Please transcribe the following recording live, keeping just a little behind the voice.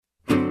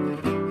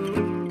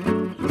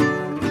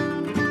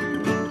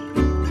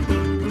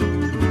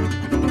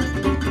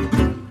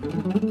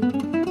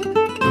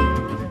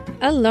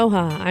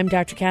Aloha, I'm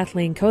Dr.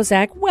 Kathleen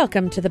Kozak.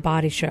 Welcome to The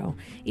Body Show.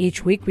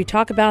 Each week we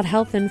talk about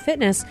health and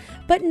fitness,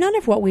 but none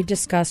of what we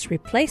discuss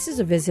replaces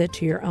a visit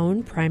to your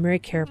own primary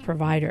care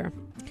provider.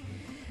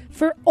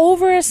 For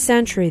over a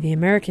century, the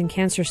American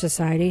Cancer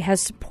Society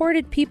has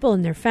supported people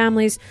and their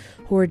families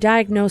who are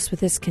diagnosed with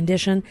this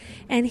condition,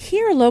 and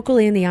here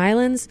locally in the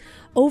islands,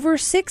 over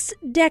 6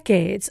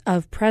 decades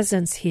of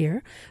presence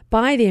here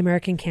by the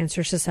American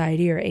Cancer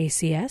Society, or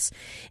ACS.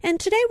 And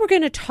today we're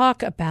going to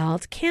talk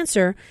about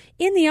cancer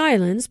in the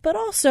islands, but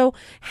also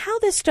how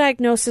this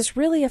diagnosis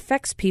really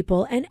affects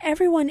people and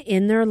everyone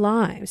in their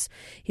lives.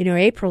 You know,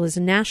 April is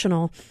a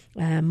National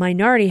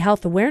Minority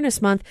Health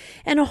Awareness Month,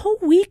 and a whole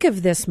week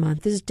of this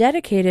month is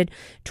dedicated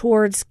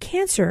towards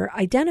cancer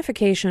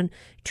identification,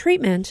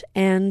 treatment,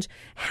 and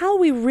how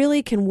we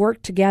really can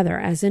work together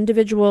as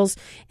individuals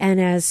and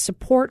as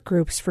support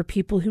groups for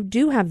people who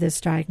do have this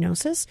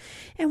diagnosis,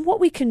 and what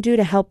we can do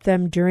to help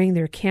them during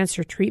their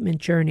cancer treatment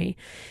journey.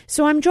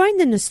 So I'm joined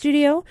in the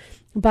studio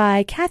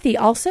by Kathy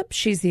Alsop.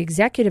 She's the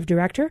Executive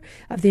Director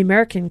of the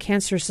American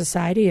Cancer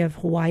Society of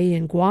Hawaii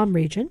and Guam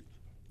region.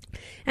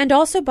 And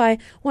also by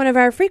one of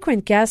our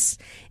frequent guests,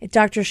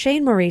 Dr.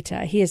 Shane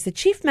Morita. He is the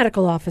Chief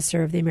Medical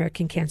Officer of the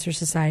American Cancer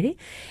Society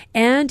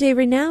and a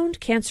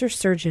renowned cancer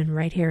surgeon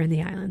right here in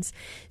the islands.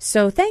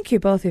 So thank you,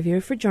 both of you,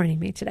 for joining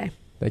me today.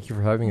 Thank you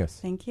for having us.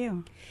 Thank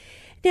you.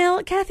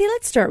 Now, Kathy,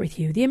 let's start with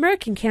you. The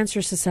American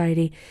Cancer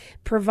Society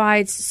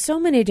provides so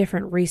many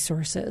different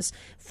resources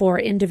for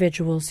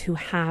individuals who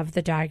have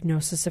the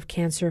diagnosis of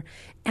cancer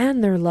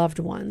and their loved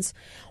ones.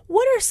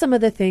 What are some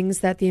of the things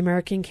that the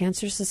American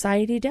Cancer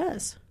Society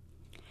does?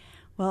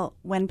 Well,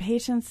 when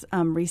patients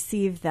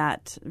receive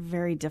that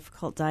very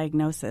difficult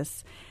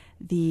diagnosis,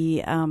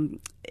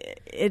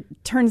 it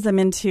turns them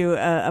into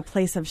a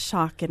place of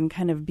shock and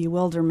kind of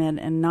bewilderment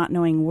and not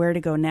knowing where to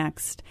go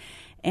next.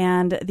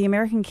 And the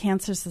American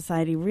Cancer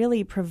Society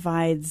really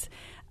provides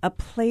a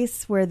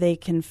place where they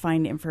can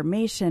find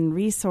information,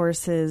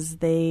 resources.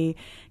 They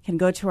can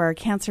go to our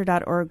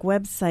cancer.org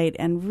website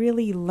and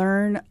really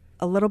learn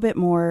a little bit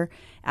more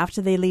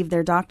after they leave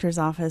their doctor's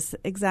office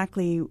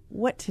exactly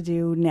what to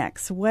do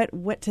next, what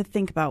to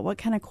think about, what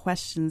kind of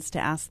questions to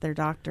ask their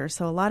doctor.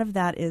 So a lot of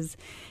that is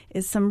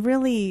some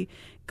really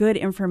good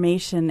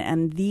information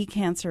and the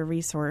cancer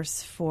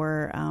resource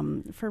for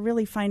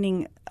really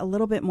finding a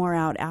little bit more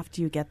out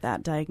after you get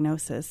that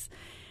diagnosis.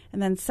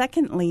 And then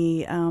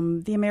secondly,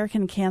 the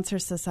American Cancer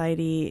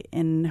Society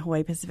in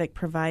Hawaii Pacific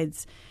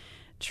provides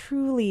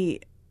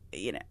truly,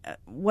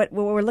 what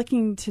we're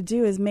looking to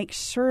do is make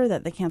sure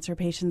that the cancer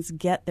patients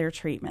get their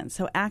treatment.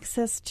 So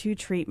access to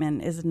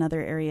treatment is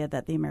another area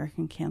that the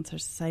American Cancer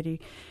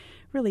Society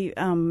really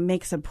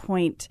makes a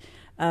point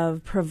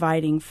of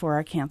providing for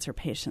our cancer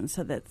patients.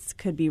 So that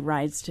could be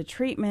rides to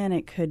treatment.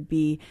 It could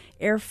be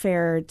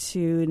airfare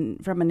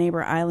from a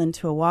neighbor island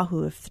to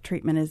Oahu if the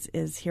treatment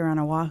is here on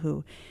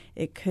Oahu.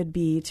 It could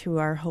be to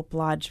our Hope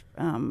Lodge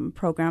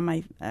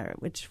program,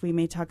 which we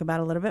may talk about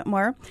a little bit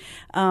more.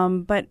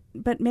 But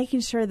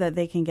making sure that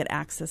they can get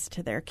access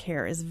to their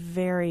care is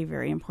very,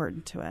 very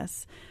important to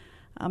us.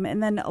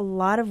 And then a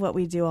lot of what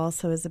we do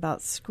also is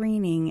about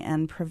screening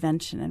and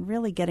prevention and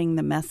really getting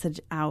the message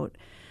out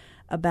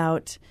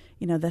about,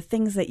 the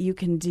things that you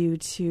can do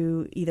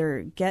to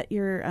either get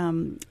your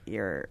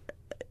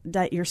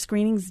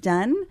screenings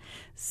done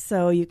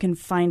so you can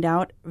find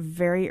out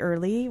very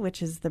early,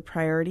 which is the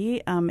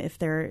priority if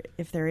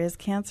there is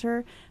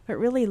cancer, but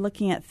really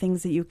looking at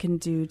things that you can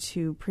do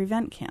to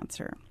prevent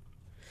cancer.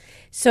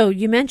 So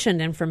you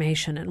mentioned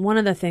information, and one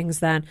of the things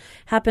that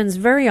happens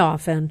very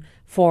often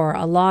for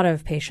a lot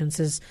of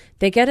patients is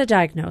they get a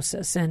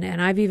diagnosis, and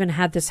I've even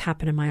had this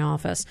happen in my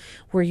office,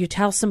 where you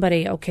tell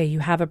somebody, okay, you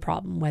have a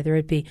problem, whether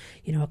it be,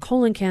 a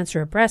colon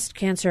cancer, a breast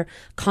cancer,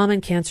 common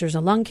cancers,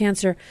 a lung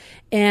cancer,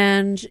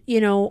 and,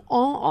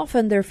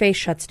 often their face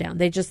shuts down.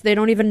 They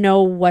don't even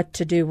know what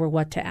to do or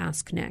what to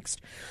ask next.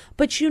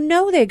 But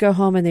they go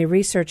home and they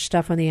research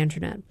stuff on the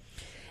internet.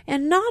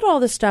 And not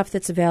all the stuff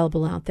that's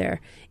available out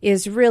there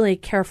is really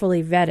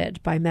carefully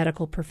vetted by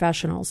medical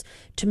professionals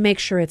to make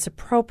sure it's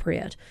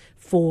appropriate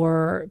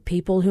for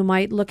people who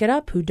might look it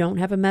up who don't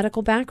have a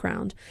medical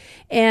background.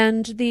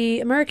 And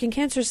the American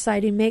Cancer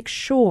Society makes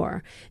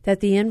sure that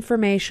the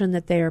information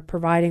that they are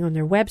providing on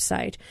their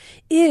website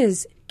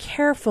is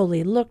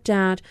carefully looked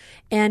at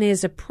and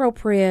is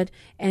appropriate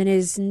and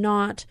is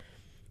not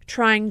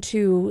trying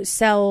to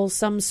sell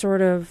some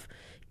sort of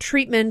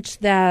treatment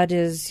that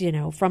is,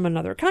 from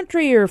another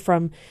country or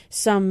from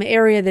some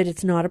area that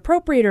it's not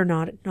appropriate or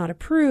not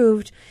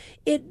approved.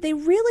 They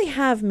really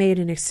have made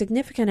a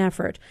significant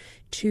effort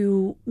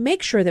to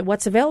make sure that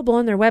what's available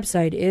on their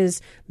website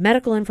is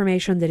medical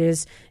information that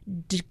is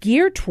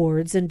geared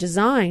towards and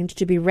designed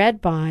to be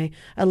read by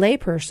a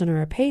layperson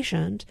or a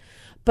patient,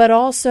 but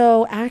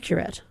also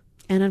accurate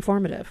and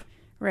informative.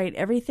 Right.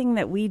 Everything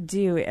that we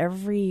do,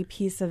 every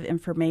piece of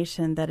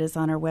information that is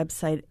on our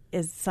website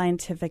is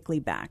scientifically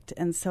backed.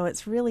 And so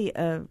it's really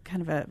a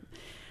kind of a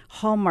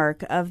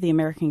hallmark of the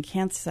American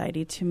Cancer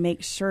Society to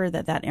make sure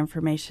that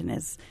information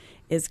is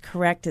is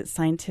correct. It's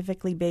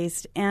scientifically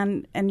based.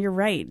 And you're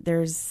right.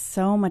 There's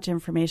so much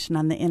information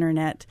on the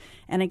internet,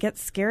 and it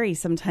gets scary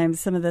sometimes.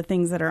 Some of the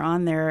things that are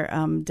on there,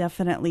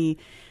 definitely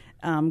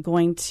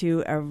going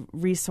to a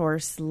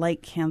resource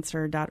like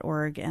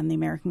cancer.org and the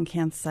American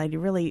Cancer Society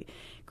really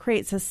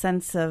creates a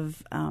sense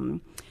of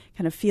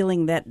kind of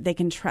feeling that they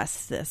can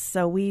trust this.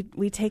 So we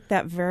take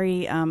that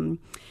very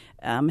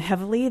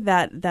heavily,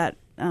 that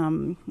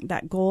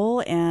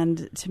goal,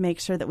 and to make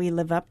sure that we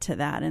live up to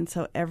that. And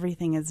so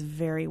everything is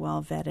very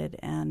well vetted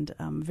and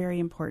very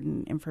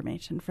important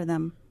information for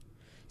them.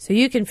 So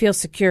you can feel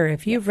secure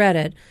if you've read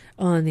it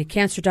on the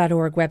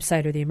cancer.org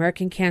website or the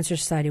American Cancer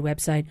Society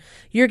website,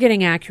 you're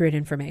getting accurate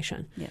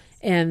information. Yes.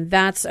 And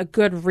that's a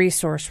good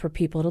resource for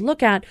people to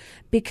look at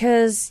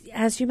because,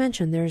 as you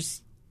mentioned,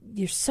 there's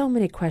so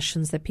many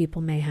questions that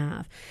people may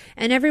have.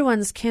 And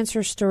everyone's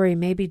cancer story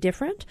may be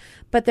different,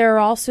 but there are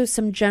also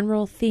some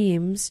general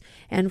themes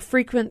and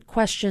frequent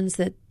questions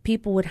that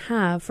people would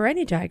have for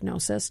any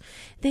diagnosis.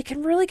 They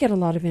can really get a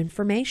lot of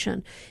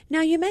information.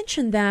 Now, you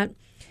mentioned that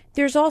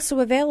there's also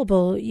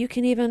available, you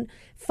can even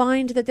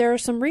find that there are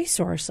some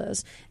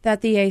resources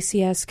that the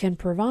ACS can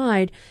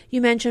provide. You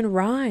mentioned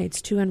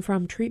rides to and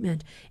from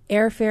treatment,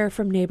 airfare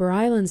from neighbor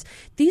islands.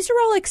 These are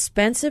all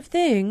expensive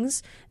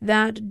things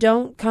that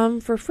don't come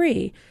for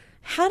free.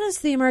 How does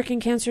the American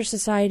Cancer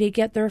Society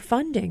get their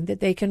funding that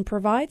they can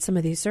provide some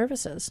of these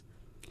services?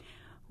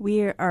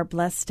 We are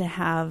blessed to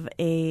have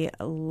a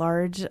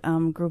large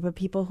group of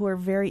people who are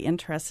very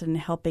interested in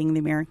helping the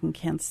American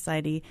Cancer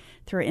Society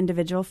through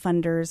individual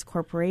funders,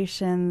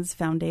 corporations,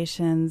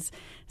 foundations.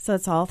 So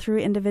it's all through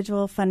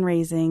individual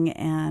fundraising,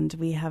 and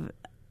we have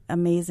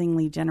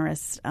amazingly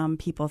generous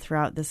people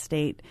throughout the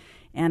state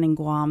and in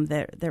Guam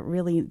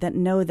that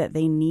know that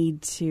they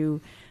need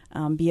to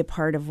be a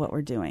part of what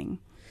we're doing.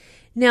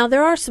 Now,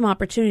 there are some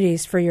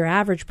opportunities for your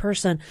average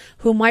person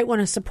who might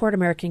want to support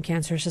American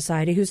Cancer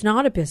Society, who's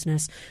not a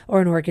business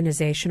or an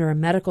organization or a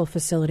medical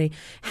facility.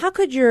 How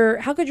could your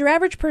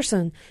average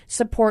person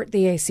support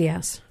the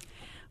ACS?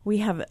 We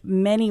have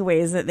many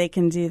ways that they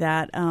can do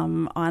that.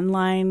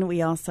 Online,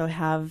 we also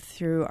have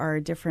through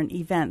our different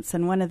events.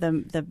 And one of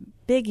the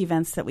big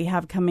events that we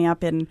have coming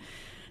up in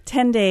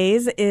 10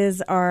 days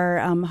is our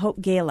Hope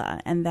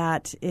Gala, and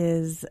that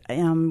is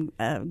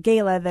a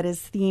gala that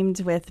is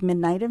themed with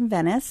Midnight in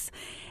Venice.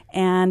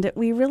 And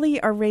we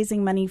really are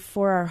raising money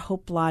for our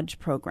Hope Lodge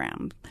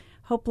program.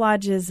 Hope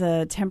Lodge is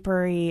a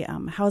temporary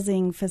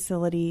housing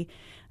facility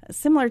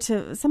similar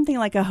to something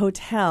like a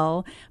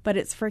hotel, but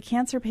it's for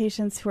cancer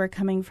patients who are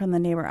coming from the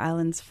neighbor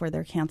islands for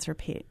their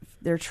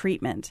their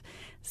treatment.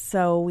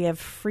 So we have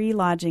free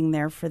lodging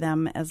there for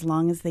them as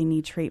long as they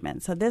need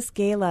treatment. So this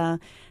gala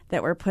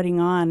that we're putting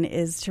on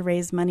is to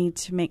raise money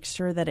to make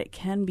sure that it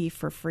can be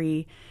for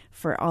free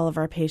for all of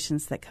our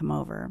patients that come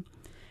over.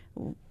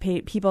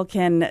 People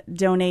can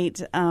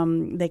donate.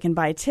 They can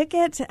buy a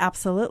ticket.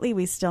 Absolutely.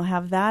 We still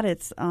have that.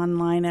 It's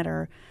online at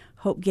our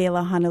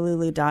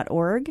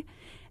hopegalahonolulu.org.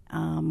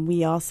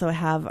 We also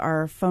have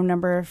our phone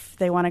number if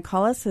they want to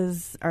call us.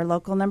 Our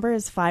local number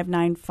is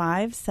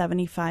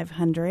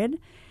 595-7500.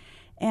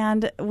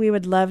 And we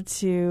would love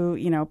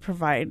to,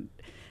 provide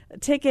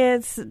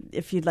tickets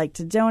if you'd like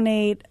to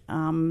donate.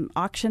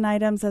 Auction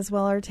items as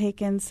well are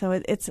taken. So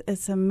it's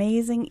an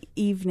amazing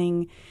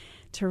evening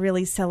to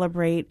really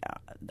celebrate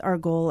our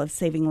goal of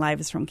saving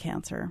lives from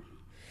cancer.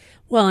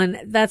 Well, and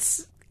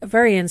that's a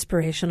very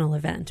inspirational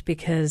event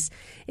because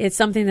it's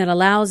something that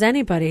allows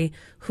anybody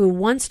who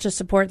wants to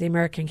support the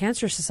American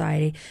Cancer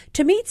Society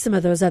to meet some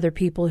of those other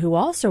people who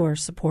also are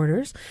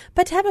supporters,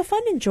 but to have a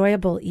fun,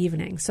 enjoyable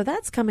evening. So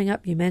that's coming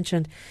up, you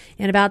mentioned,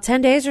 in about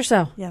 10 days or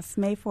so. Yes,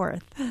 May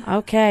 4th.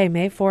 Okay,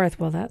 May 4th.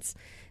 Well, that's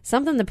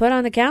something to put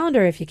on the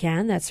calendar if you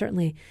can. That's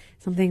certainly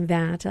something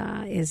that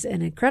is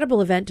an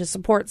incredible event to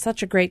support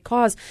such a great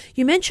cause.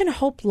 You mentioned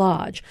Hope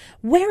Lodge.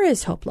 Where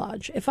is Hope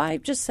Lodge? If I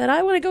just said,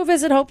 I want to go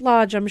visit Hope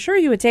Lodge, I'm sure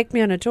you would take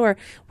me on a tour.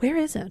 Where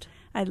is it?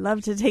 I'd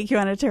love to take you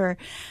on a tour.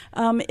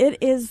 It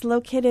is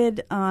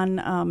located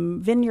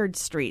on Vineyard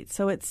Street.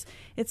 So it's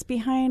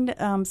behind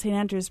St.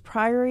 Andrew's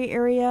Priory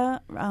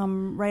area,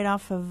 right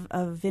off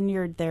of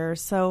Vineyard there.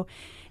 So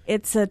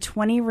it's a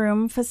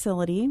 20-room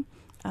facility.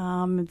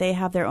 They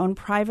have their own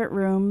private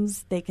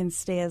rooms. They can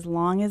stay as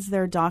long as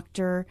their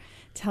doctor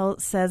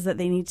says that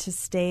they need to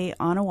stay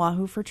on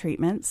Oahu for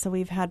treatment. So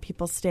we've had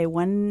people stay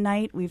one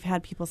night. We've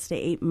had people stay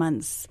 8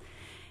 months.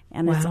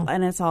 And wow.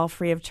 It's all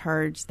free of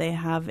charge. They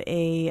have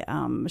a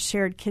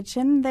shared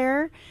kitchen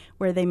there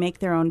where they make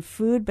their own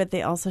food, but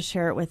they also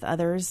share it with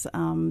others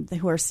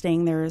who are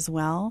staying there as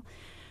well.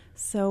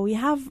 So we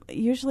have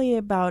usually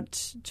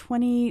about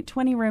 20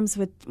 rooms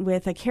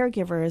with a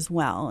caregiver as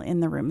well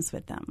in the rooms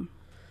with them.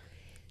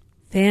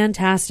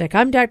 Fantastic.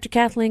 I'm Dr.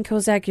 Kathleen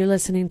Kozak. You're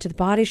listening to The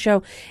Body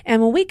Show.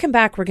 And when we come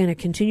back, we're going to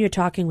continue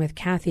talking with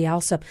Kathy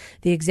Alsop,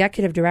 the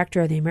Executive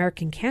Director of the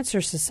American Cancer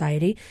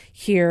Society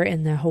here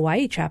in the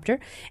Hawaii chapter.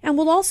 And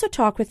we'll also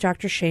talk with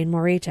Dr. Shane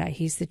Morita.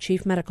 He's the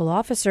Chief Medical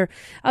Officer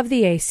of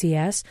the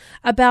ACS,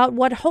 about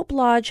what Hope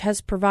Lodge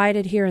has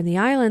provided here in the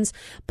islands,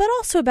 but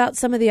also about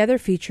some of the other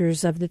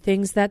features of the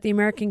things that the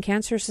American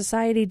Cancer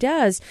Society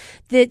does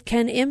that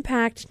can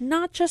impact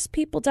not just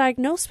people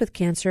diagnosed with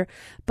cancer,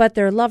 but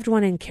their loved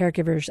one and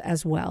caregivers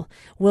as well.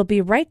 We'll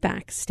be right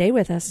back. Stay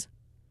with us.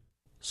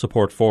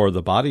 Support for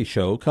The Body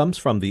Show comes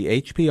from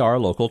the HPR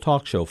Local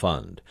Talk Show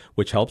Fund,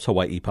 which helps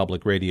Hawaii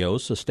Public Radio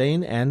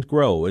sustain and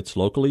grow its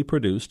locally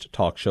produced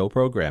talk show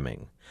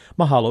programming.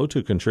 Mahalo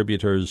to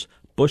contributors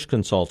Bush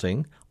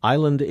Consulting,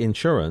 Island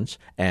Insurance,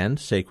 and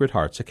Sacred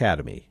Hearts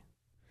Academy.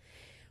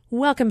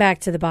 Welcome back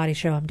to The Body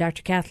Show. I'm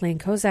Dr. Kathleen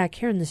Kozak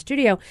here in the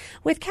studio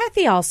with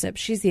Kathy Alsop.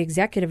 She's the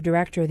Executive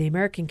Director of the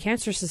American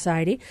Cancer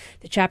Society,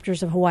 the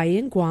chapters of Hawaii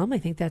and Guam. I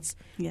think that's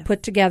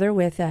put together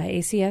with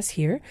ACS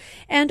here.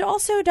 And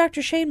also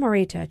Dr. Shane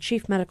Morita,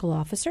 Chief Medical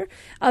Officer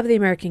of the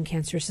American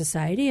Cancer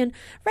Society. And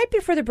right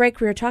before the break,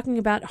 we were talking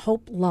about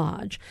Hope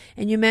Lodge.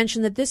 And you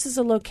mentioned that this is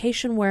a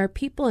location where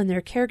people and their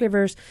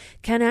caregivers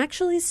can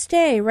actually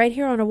stay right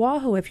here on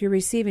Oahu if you're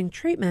receiving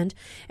treatment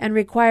and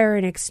require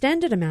an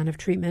extended amount of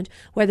treatment,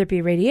 whether it be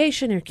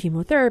radiation or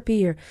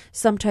chemotherapy or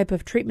some type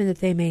of treatment that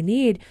they may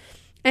need.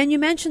 And you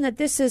mentioned that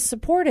this is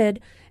supported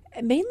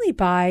mainly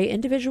by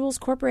individuals,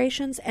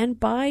 corporations, and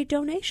by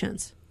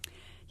donations.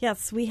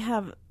 Yes, we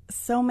have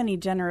so many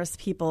generous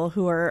people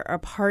who are a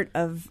part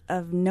of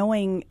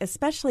knowing,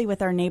 especially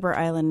with our neighbor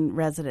island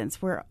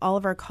residents, where all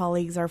of our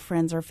colleagues, our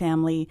friends, our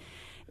family,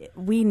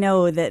 we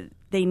know that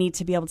they need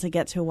to be able to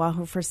get to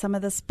Oahu for some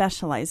of the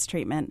specialized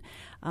treatment,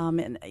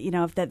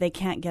 if that they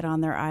can't get on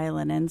their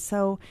island. And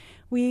so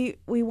we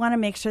want to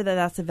make sure that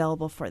that's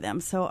available for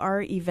them. So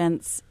our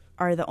events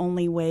are the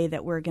only way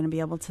that we're going to be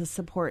able to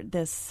support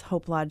this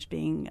Hope Lodge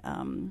being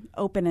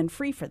open and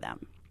free for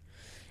them.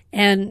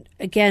 And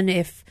again,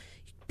 if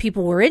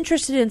people were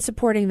interested in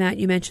supporting that,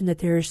 you mentioned that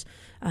there's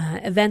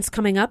events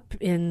coming up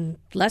in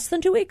less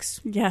than 2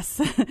 weeks.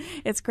 Yes,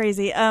 it's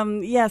crazy.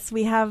 Yes,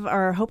 we have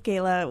our Hope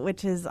Gala,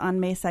 which is on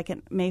May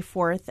 2nd, May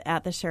 4th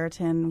at the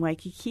Sheraton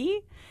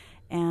Waikiki.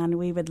 And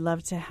we would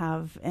love to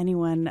have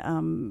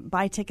anyone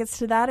buy tickets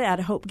to that at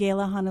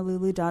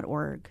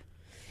hopegalahonolulu.org.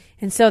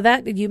 And so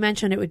that, you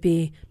mentioned it would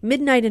be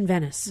midnight in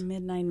Venice.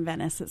 Midnight in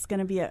Venice. It's going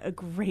to be a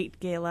great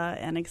gala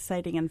and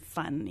exciting and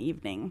fun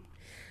evening.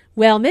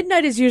 Well,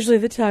 midnight is usually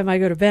the time I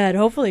go to bed,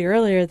 hopefully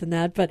earlier than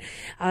that. But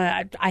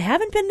I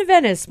haven't been to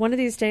Venice. One of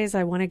these days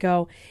I want to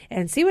go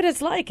and see what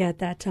it's like at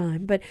that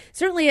time. But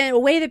certainly a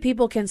way that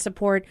people can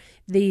support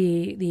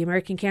the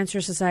American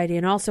Cancer Society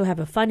and also have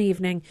a fun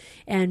evening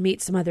and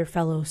meet some other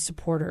fellow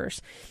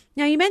supporters.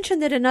 Now, you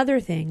mentioned that another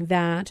thing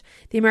that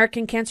the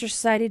American Cancer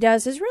Society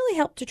does is really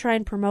help to try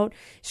and promote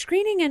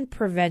screening and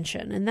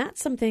prevention. And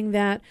that's something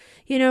that,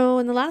 in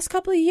the last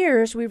couple of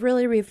years, we've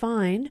really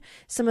refined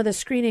some of the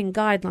screening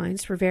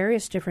guidelines for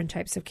various different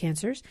types of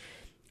cancers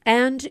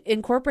and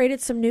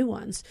incorporated some new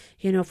ones,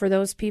 for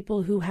those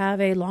people who have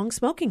a long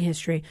smoking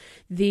history.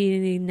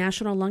 The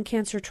National Lung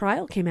Cancer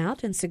Trial came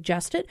out and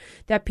suggested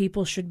that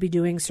people should be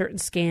doing certain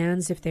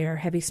scans if they are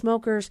heavy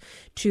smokers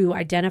to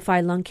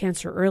identify lung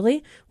cancer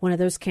early. One of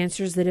those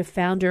cancers that if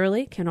found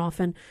early can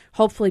often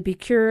hopefully be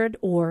cured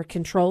or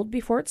controlled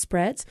before it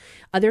spreads.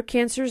 Other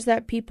cancers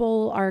that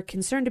people are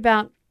concerned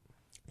about,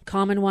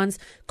 common ones,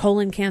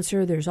 colon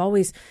cancer, there's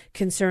always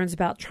concerns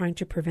about trying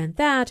to prevent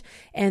that.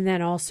 And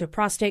then also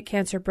prostate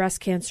cancer,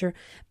 breast cancer,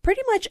 pretty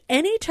much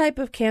any type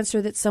of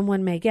cancer that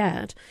someone may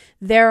get.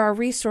 There are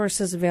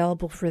resources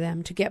available for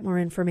them to get more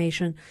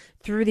information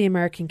through the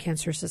American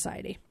Cancer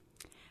Society.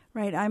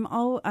 Right.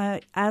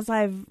 As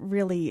I've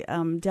really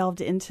delved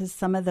into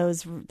some of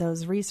those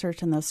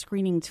research and those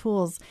screening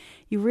tools,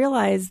 you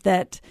realize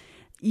that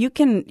you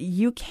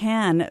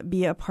can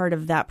be a part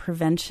of that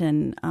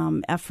prevention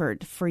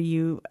effort for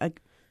you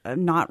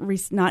not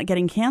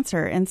getting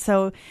cancer. And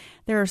so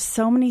there are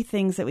so many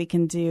things that we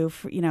can do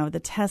for,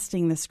 the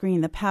testing, the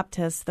screening, the Pap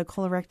test, the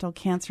colorectal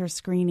cancer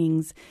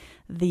screenings,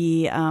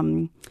 the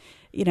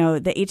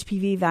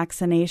HPV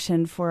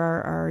vaccination for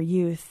our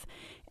youth,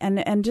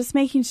 and just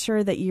making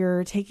sure that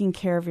you're taking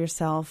care of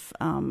yourself.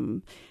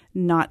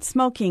 Not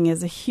smoking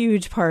is a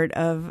huge part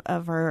of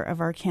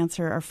our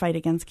cancer, our fight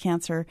against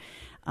cancer.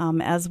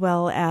 As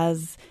well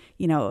as,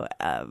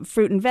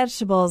 fruit and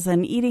vegetables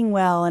and eating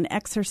well and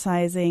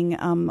exercising.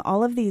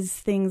 All of these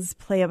things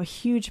play a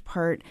huge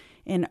part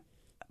in,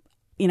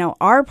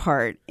 our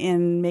part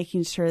in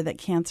making sure that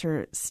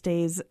cancer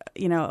stays,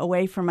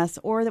 away from us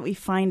or that we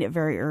find it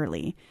very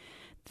early.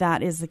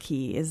 That is the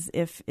key, is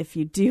if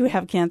you do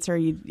have cancer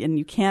and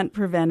you can't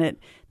prevent it,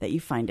 that you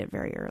find it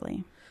very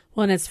early.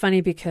 Well, and it's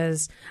funny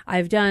because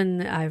I've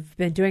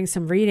been doing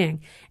some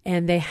reading,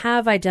 and they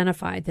have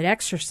identified that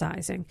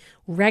exercising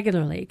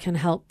regularly can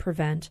help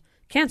prevent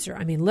cancer.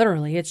 I mean,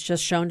 literally, it's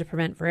just shown to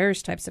prevent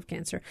various types of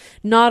cancer.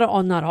 Not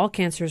all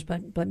cancers,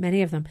 but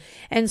many of them.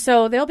 And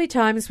so there'll be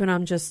times when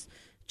I'm just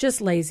just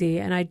lazy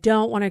and I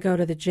don't want to go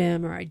to the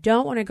gym or I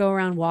don't want to go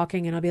around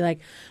walking, and I'll be like,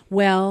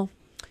 well,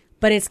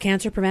 but it's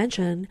cancer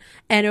prevention,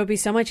 and it would be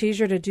so much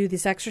easier to do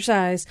this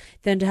exercise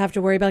than to have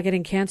to worry about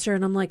getting cancer.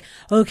 And I'm like,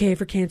 okay,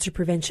 for cancer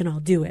prevention,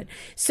 I'll do it.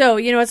 So,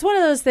 it's one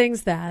of those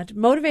things that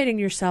motivating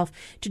yourself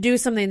to do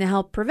something to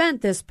help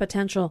prevent this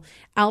potential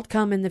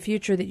outcome in the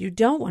future that you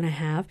don't want to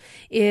have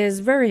is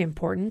very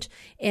important.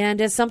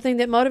 And it's something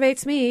that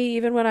motivates me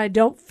even when I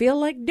don't feel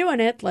like doing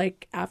it,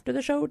 like after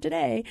the show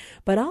today.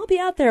 But I'll be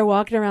out there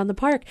walking around the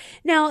park.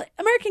 Now,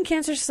 American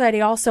Cancer Society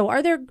also,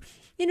 are there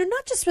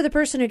not just for the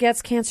person who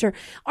gets cancer,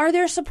 are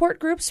there support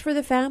groups for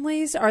the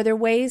families? Are there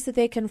ways that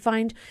they can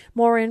find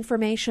more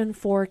information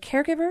for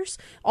caregivers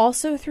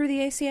also through the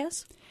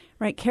ACS?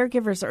 Right.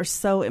 Caregivers are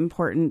so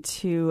important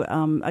to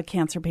a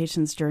cancer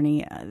patient's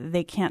journey.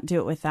 They can't do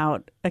it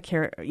without a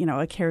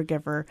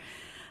caregiver.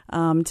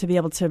 To be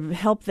able to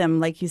help them,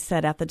 like you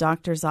said, at the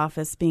doctor's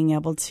office, being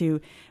able to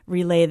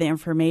relay the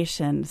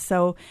information.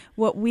 So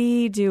what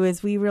we do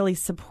is we really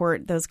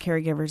support those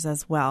caregivers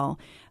as well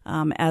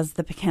as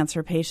the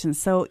cancer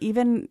patients. So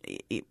even,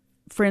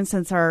 for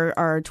instance,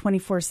 our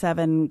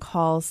 24/7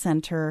 call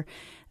center,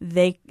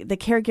 the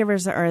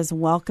caregivers are as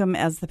welcome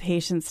as the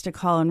patients to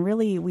call, and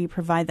really we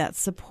provide that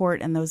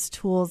support and those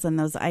tools and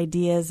those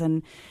ideas,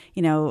 and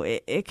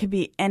it could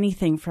be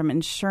anything from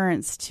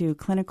insurance to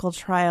clinical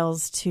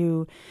trials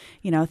to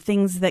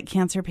things that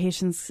cancer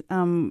patients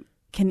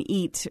can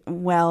eat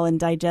well and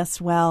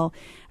digest well.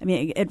 I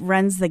mean, it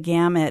runs the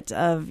gamut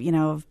of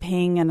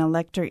paying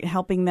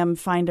helping them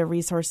find a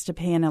resource to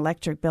pay an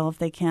electric bill if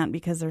they can't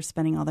because they're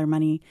spending all their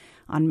money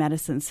on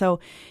medicine.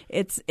 So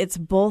it's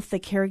both the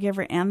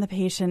caregiver and the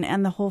patient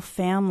and the whole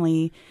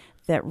family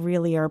that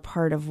really are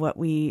part of what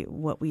we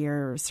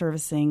are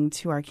servicing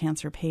to our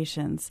cancer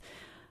patients.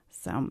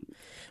 So,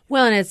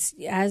 well, and it's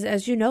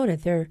as you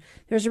noted,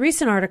 there's a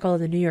recent article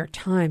in the New York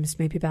Times,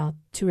 maybe about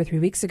 2 or 3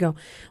 weeks ago,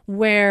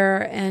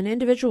 where an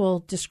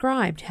individual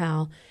described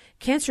how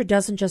cancer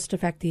doesn't just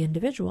affect the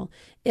individual,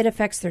 it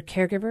affects their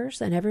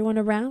caregivers and everyone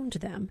around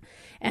them.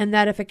 And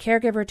that if a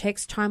caregiver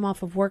takes time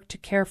off of work to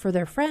care for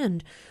their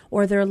friend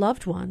or their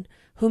loved one,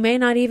 who may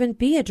not even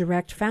be a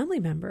direct family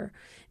member,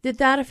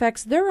 that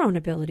affects their own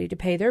ability to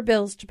pay their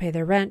bills, to pay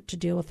their rent, to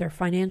deal with their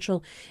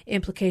financial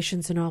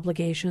implications and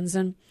obligations,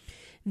 and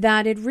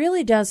that it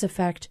really does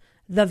affect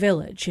the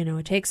village.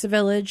 It takes a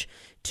village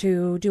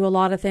to do a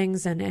lot of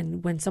things,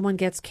 and when someone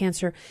gets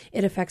cancer,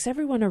 it affects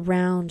everyone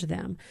around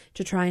them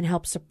to try and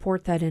help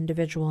support that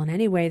individual in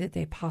any way that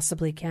they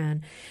possibly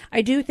can.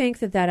 I do think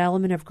that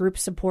element of group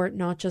support,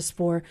 not just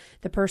for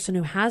the person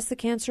who has the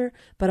cancer,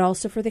 but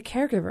also for the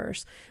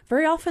caregivers.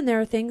 Very often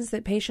there are things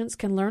that patients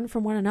can learn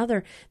from one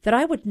another that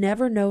I would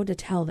never know to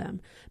tell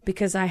them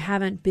because I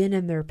haven't been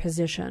in their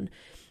position.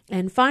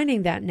 And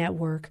finding that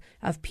network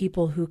of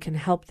people who can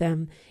help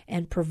them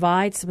and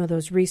provide some of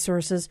those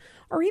resources,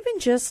 or even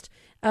just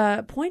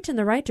point in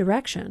the right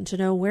direction to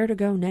know where to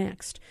go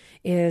next,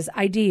 is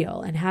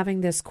ideal. And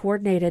having this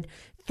coordinated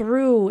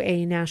through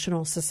a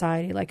national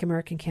society like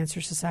American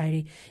Cancer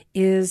Society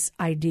is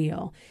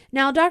ideal.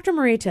 Now, Dr.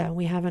 Morita,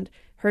 we haven't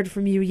heard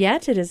from you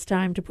yet. It is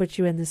time to put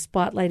you in the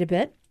spotlight a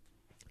bit.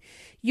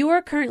 You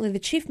are currently the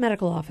Chief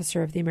Medical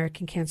Officer of the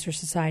American Cancer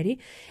Society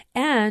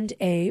and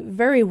a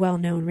very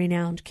well-known,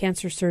 renowned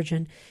cancer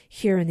surgeon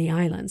here in the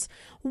islands.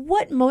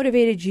 What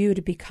motivated you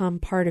to become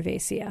part of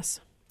ACS?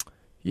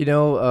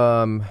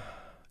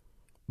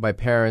 My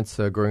parents,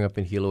 growing up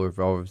in Hilo, have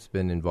always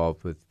been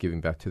involved with giving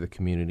back to the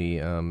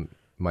community.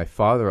 My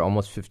father,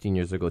 almost 15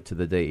 years ago to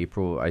the day,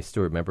 I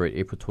still remember it,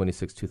 April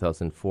 26,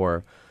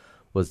 2004,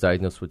 was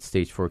diagnosed with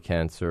stage 4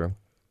 cancer.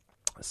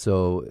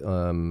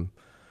 So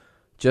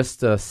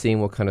just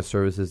seeing what kind of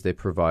services they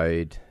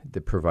provided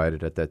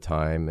at that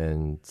time,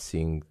 and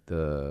seeing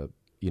the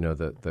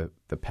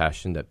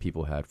passion that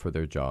people had for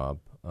their job,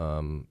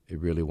 it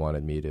really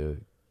wanted me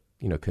to,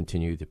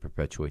 continue to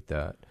perpetuate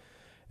that.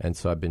 And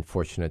so I've been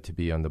fortunate to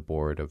be on the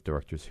board of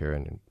directors here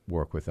and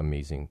work with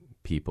amazing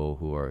people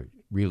who are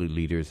really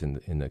leaders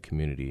in the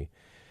community.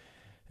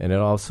 And it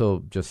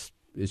also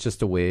it's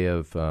just a way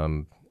of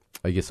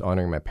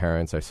honoring my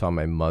parents. I saw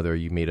my mother.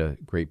 You made a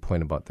great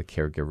point about the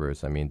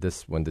caregivers. I mean,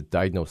 when the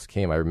diagnosis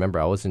came, I remember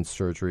I was in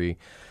surgery.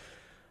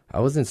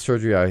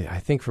 I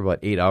think for about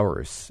 8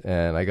 hours,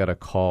 and I got a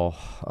call,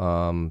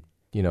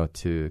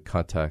 to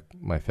contact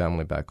my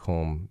family back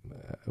home.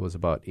 It was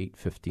about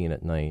 8:15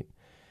 at night,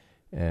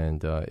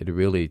 and it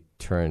really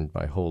turned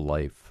my whole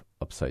life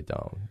upside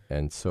down.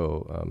 And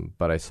so,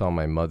 but I saw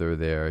my mother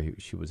there.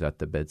 She was at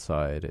the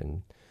bedside,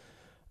 and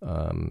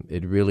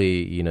it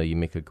really, you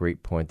make a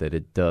great point that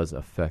it does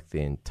affect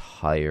the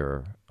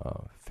entire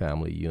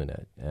family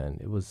unit. And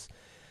it was,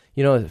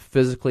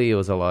 physically it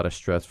was a lot of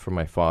stress for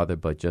my father,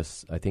 but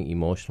just, I think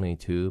emotionally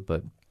too.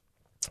 But,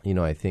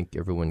 I think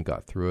everyone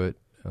got through it.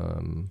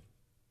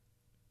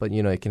 But,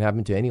 it can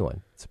happen to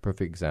anyone. It's a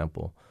perfect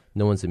example.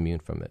 No one's immune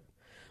from it.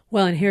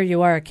 Well, and here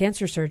you are, a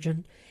cancer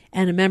surgeon,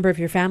 and a member of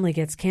your family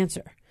gets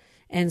cancer.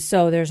 And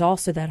so there's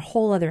also that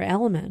whole other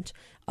element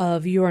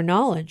of your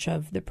knowledge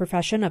of the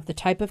profession, of the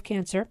type of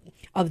cancer,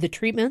 of the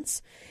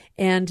treatments,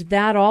 And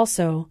that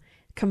also,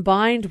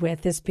 combined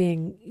with this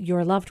being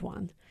your loved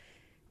one,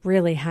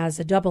 really has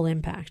a double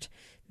impact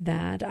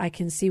that I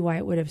can see why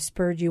it would have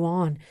spurred you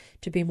on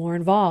to be more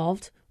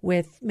involved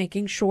with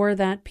making sure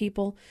that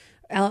people,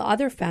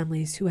 other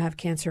families who have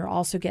cancer,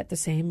 also get the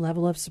same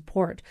level of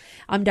support.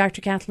 I'm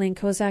Dr. Kathleen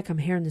Kozak. I'm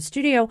here in the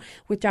studio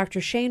with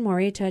Dr. Shane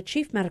Morita,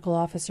 Chief Medical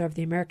Officer of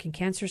the American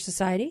Cancer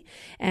Society,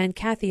 and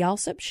Kathy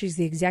Alsop. She's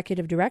the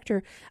Executive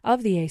Director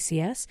of the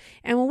ACS.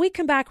 And when we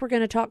come back, we're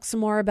going to talk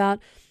some more about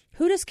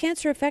who does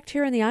cancer affect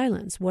here in the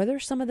islands? What are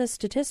some of the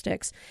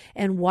statistics?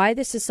 And why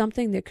this is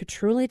something that could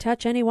truly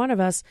touch any one of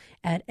us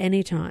at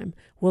any time.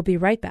 We'll be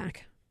right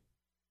back.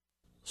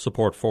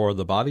 Support for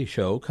The Body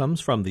Show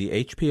comes from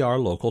the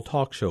HPR Local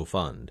Talk Show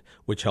Fund,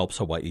 which helps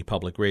Hawaii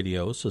Public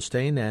Radio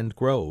sustain and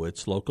grow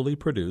its locally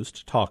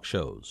produced talk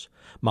shows.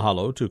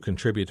 Mahalo to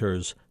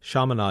contributors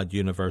Chaminade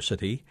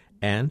University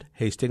and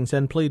Hastings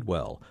and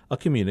Pleadwell, a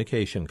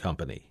communication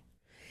company.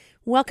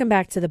 Welcome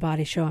back to The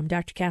Body Show. I'm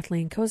Dr.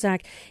 Kathleen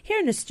Kozak, here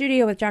in the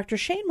studio with Dr.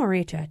 Shane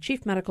Morita,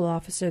 Chief Medical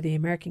Officer of the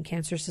American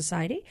Cancer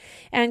Society,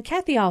 and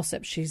Kathy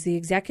Alsop. She's the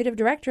Executive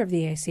Director of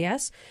the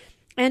ACS.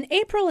 And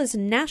April is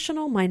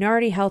National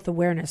Minority Health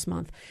Awareness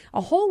Month, a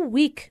whole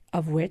week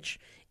of which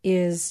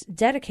is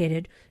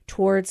dedicated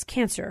towards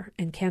cancer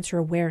and cancer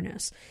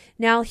awareness.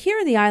 Now, here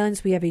in the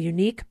islands, we have a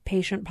unique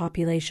patient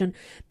population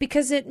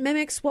because it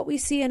mimics what we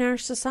see in our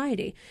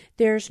society.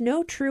 There's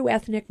no true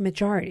ethnic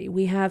majority.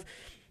 We have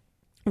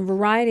a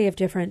variety of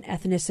different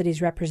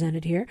ethnicities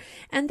represented here,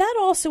 and that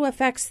also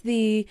affects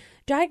the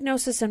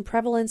diagnosis and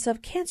prevalence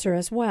of cancer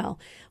as well.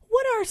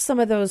 What are some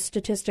of those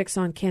statistics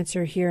on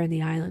cancer here in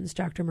the islands,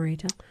 Dr.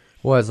 Morita?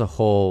 Well, as a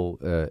whole,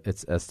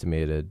 it's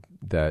estimated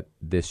that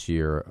this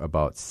year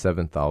about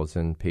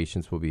 7,000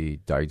 patients will be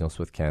diagnosed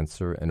with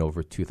cancer and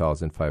over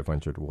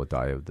 2,500 will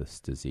die of this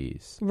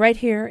disease. Right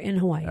here in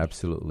Hawaii?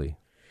 Absolutely.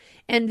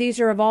 And these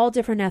are of all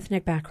different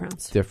ethnic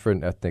backgrounds?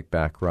 Different ethnic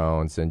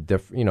backgrounds and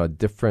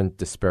different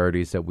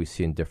disparities that we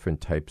see in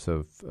different types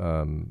of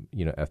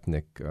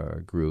ethnic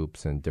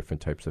groups and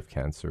different types of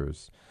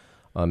cancers.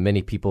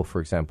 Many people, for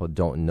example,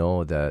 don't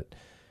know that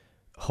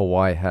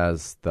Hawaii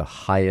has the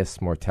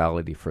highest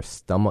mortality for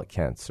stomach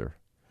cancer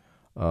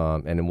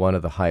and one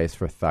of the highest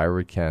for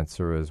thyroid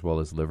cancer as well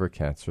as liver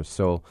cancer.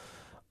 So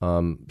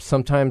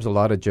sometimes a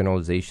lot of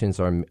generalizations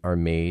are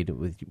made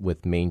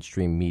with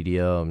mainstream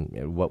media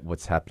and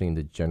what's happening in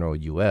the general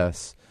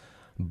U.S.,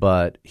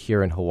 but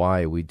here in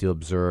Hawaii we do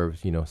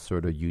observe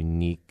sort of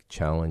unique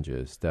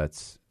challenges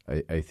that's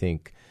I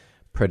think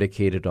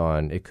predicated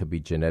on, it could be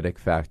genetic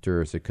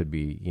factors, it could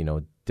be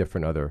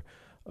different other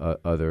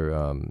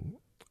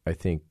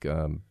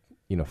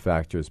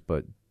factors,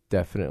 but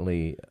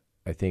definitely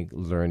I think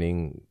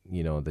learning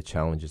the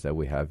challenges that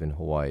we have in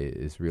Hawaii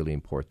is really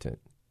important.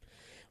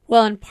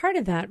 Well, and part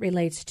of that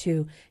relates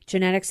to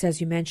genetics,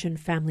 as you mentioned,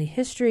 family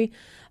history,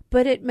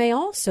 but it may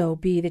also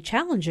be the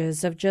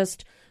challenges of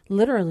just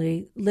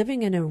literally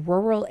living in a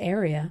rural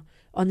area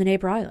on the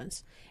neighbor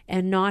islands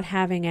and not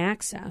having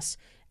access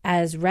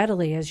as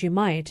readily as you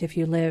might if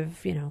you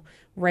live,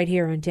 right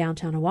here in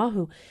downtown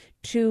Oahu,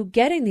 to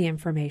getting the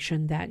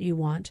information that you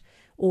want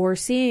or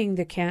seeing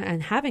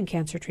and having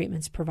cancer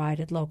treatments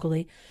provided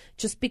locally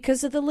just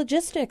because of the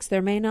logistics.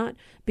 There may not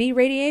be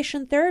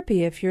radiation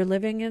therapy if you're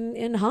living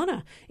in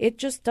Hana. It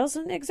just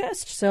doesn't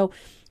exist. So,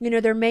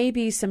 there may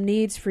be some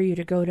needs for you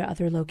to go to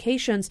other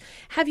locations.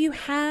 Have you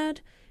had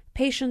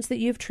patients that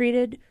you've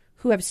treated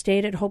who have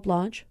stayed at Hope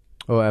Lodge?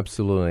 Oh,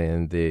 absolutely,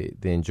 and they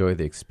enjoy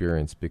the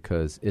experience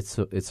because it's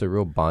a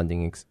real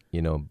bonding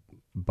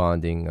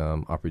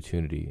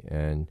opportunity.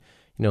 And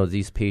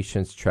these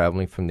patients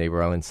traveling from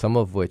neighbor islands, some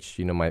of which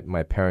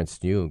my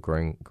parents knew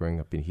growing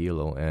up in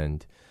Hilo,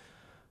 and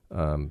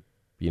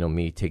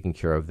me taking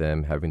care of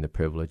them, having the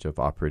privilege of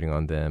operating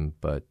on them,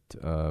 but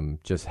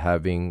just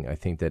having, I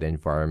think, that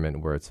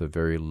environment where it's a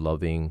very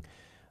loving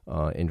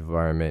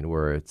environment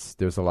where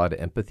there's a lot of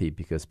empathy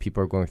because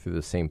people are going through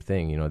the same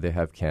thing. They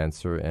have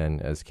cancer,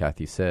 and as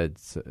Kathy said,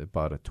 it's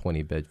about a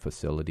 20-bed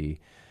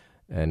facility.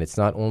 And it's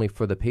not only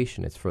for the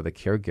patient, it's for the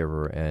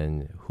caregiver.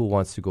 And who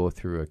wants to go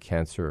through a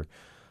cancer,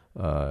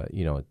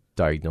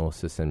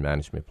 diagnosis and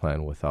management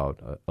plan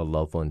without a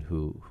loved one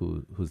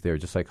who's there,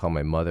 just like how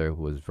my mother,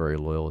 who was very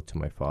loyal to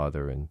my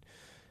father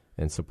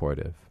and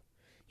supportive.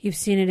 You've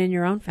seen it in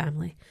your own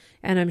family,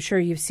 and I'm sure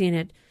you've seen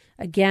it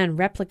again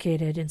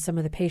replicated in some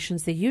of the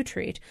patients that you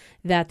treat,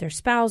 that their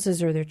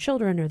spouses or their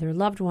children or their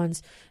loved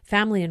ones,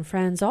 family and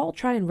friends, all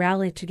try and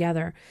rally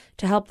together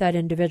to help that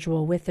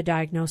individual with the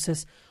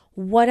diagnosis,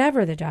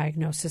 whatever the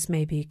diagnosis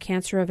may be,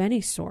 cancer of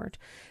any sort.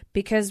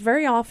 Because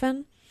very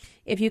often,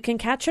 if you can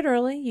catch it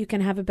early, you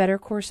can have a better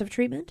course of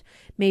treatment,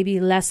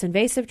 maybe less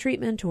invasive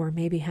treatment, or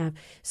maybe have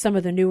some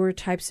of the newer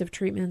types of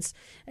treatments,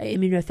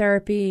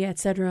 immunotherapy,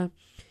 etc.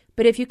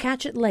 But if you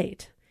catch it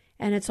late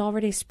and it's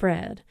already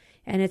spread,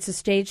 and it's a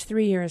stage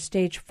 3 or a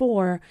stage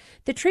 4,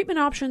 the treatment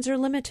options are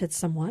limited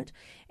somewhat,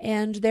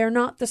 and they're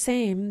not the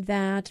same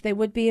that they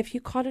would be if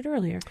you caught it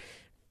earlier.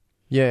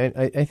 Yeah,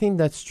 and I think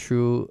that's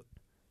true,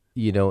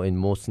 in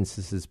most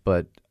instances,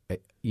 but,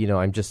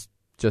 I'm just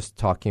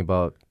talking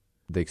about,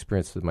 the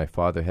experience that my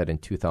father had in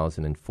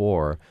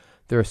 2004,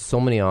 there are so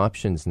many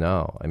options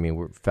now. I mean,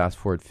 we're fast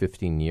forward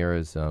 15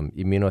 years.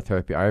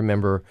 Immunotherapy. I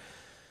remember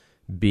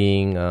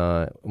being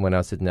when I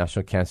was at the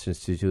National Cancer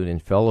Institute in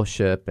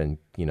fellowship, and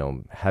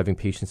having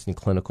patients in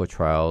clinical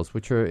trials,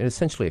 which are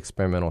essentially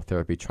experimental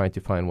therapy, trying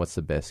to find what's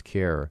the best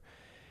care.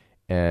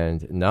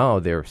 And now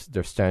they're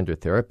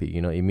standard therapy.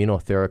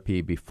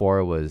 Immunotherapy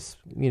before was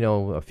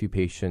a few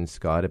patients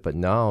got it, but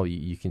now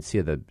you can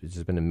see that there's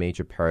just been a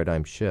major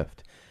paradigm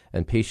shift,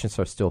 and patients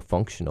are still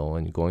functional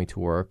and going to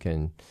work.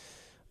 And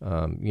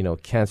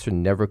cancer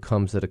never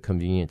comes at a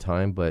convenient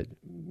time, but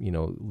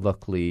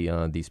luckily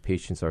these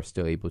patients are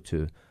still able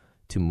to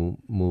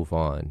move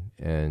on.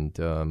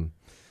 And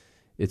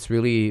it's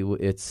really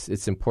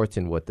it's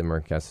important what the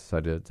American Cancer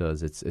Society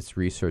does. It's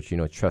research.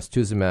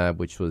 Trastuzumab,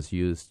 which was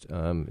used,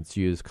 it's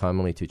used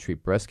commonly to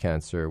treat breast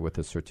cancer with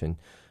a certain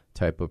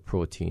type of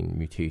protein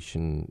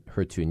mutation,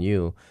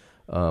 HER2/neu.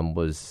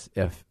 Was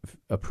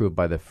approved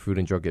by the Food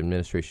and Drug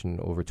Administration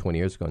over 20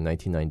 years ago in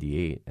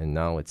 1998, and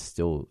now it's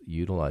still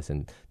utilized.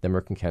 And the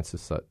American Cancer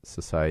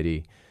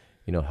Society,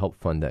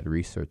 helped fund that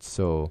research.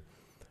 So,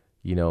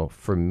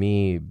 for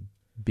me,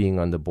 being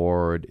on the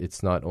board,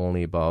 it's not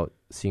only about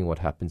seeing what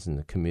happens in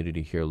the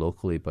community here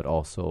locally, but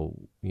also,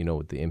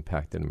 the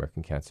impact that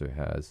American Cancer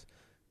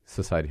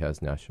Society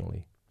has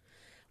nationally.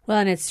 Well,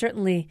 and it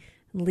certainly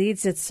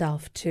leads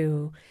itself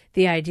to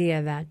the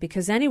idea that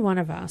because any one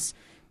of us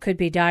could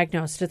be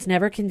diagnosed. It's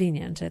never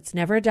convenient. It's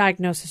never a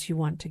diagnosis you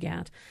want to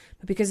get.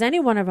 But because any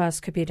one of us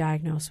could be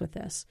diagnosed with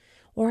this,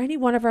 or any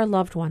one of our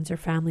loved ones or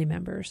family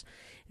members,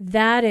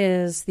 that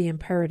is the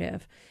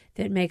imperative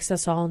that makes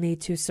us all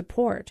need to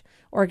support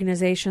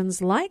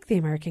organizations like the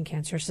American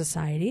Cancer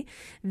Society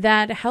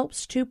that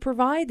helps to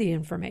provide the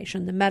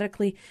information, the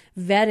medically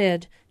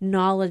vetted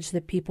knowledge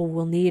that people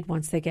will need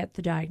once they get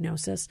the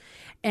diagnosis,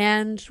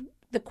 and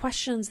the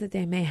questions that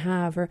they may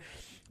have, or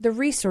the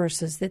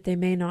resources that they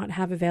may not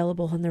have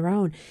available on their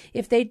own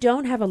if they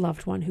don't have a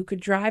loved one who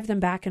could drive them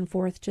back and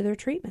forth to their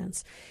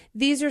treatments.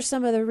 These are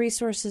some of the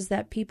resources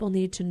that people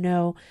need to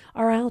know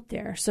are out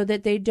there so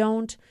that they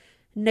don't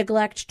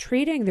neglect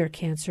treating their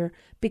cancer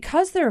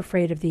because they're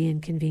afraid of the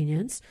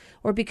inconvenience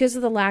or because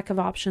of the lack of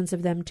options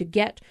of them to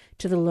get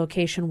to the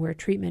location where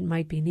treatment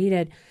might be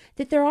needed,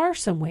 that there are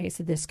some ways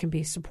that this can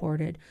be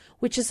supported,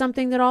 which is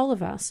something that all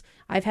of us,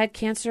 I've had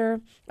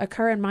cancer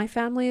occur in my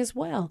family as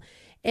well.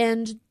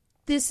 And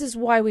this is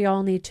why we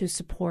all need to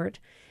support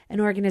an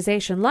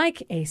organization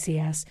like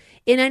ACS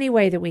in any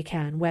way that we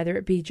can, whether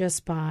it be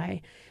just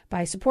by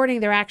supporting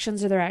their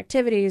actions or their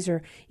activities,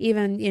 or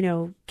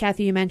even,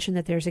 Kathy, you mentioned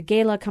that there's a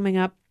gala coming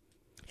up,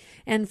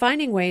 and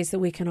finding ways that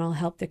we can all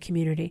help the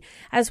community,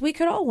 as we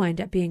could all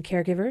wind up being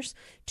caregivers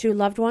to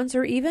loved ones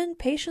or even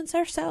patients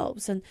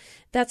ourselves. And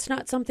that's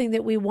not something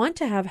that we want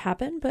to have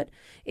happen, but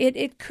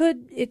it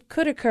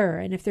could occur.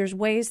 And if there's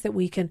ways that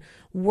we can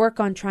work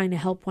on trying to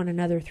help one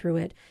another through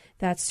it,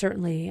 that's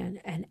certainly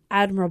an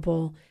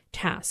admirable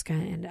task.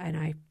 And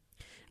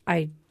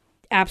I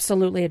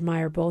absolutely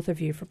admire both of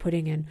you for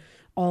putting in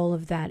all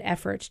of that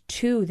effort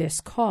to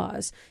this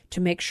cause to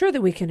make sure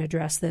that we can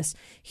address this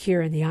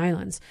here in the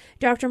islands.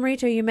 Dr.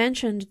 Morito, you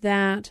mentioned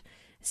that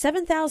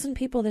 7,000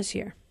 people this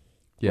year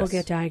will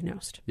get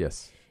diagnosed.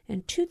 Yes.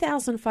 And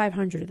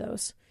 2,500 of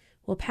those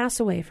will pass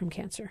away from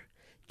cancer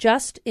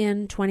just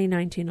in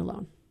 2019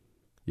 alone.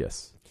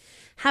 Yes.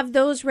 Have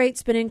those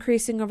rates been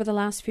increasing over the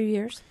last few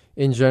years?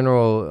 In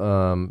general,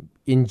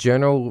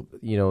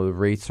 the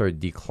rates are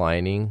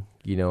declining.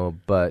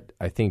 But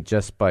I think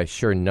just by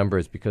sheer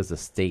numbers, because the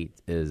state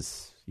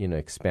is,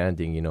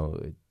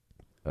 expanding,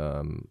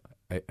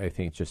 I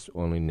think just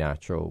only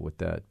natural with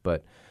that.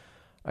 But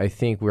I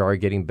think we are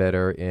getting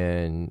better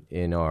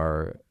in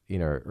our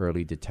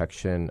early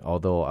detection.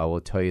 Although I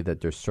will tell you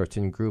that there's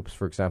certain groups,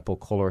 for example,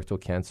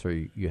 colorectal cancer.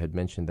 You had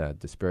mentioned that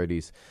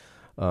disparities.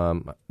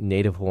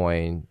 Native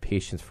Hawaiian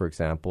patients, for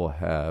example,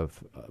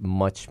 have a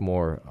much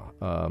more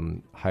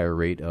higher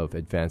rate of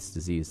advanced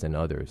disease than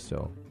others.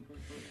 So.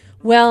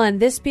 Well, and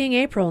this being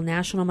April,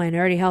 National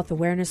Minority Health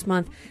Awareness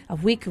Month, a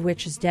week of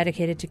which is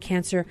dedicated to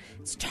cancer,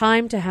 it's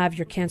time to have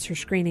your cancer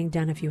screening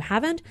done if you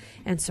haven't,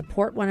 and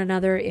support one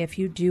another if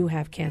you do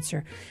have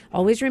cancer.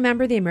 Always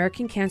remember the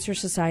American Cancer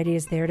Society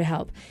is there to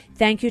help.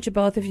 Thank you to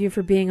both of you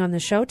for being on the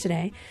show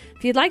today.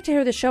 If you'd like to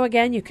hear the show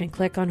again, you can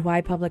click on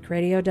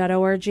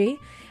hawaiipublicradio.org.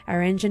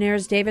 Our engineer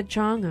is David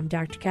Chong. I'm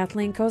Dr.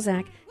 Kathleen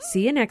Kozak.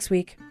 See you next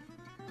week.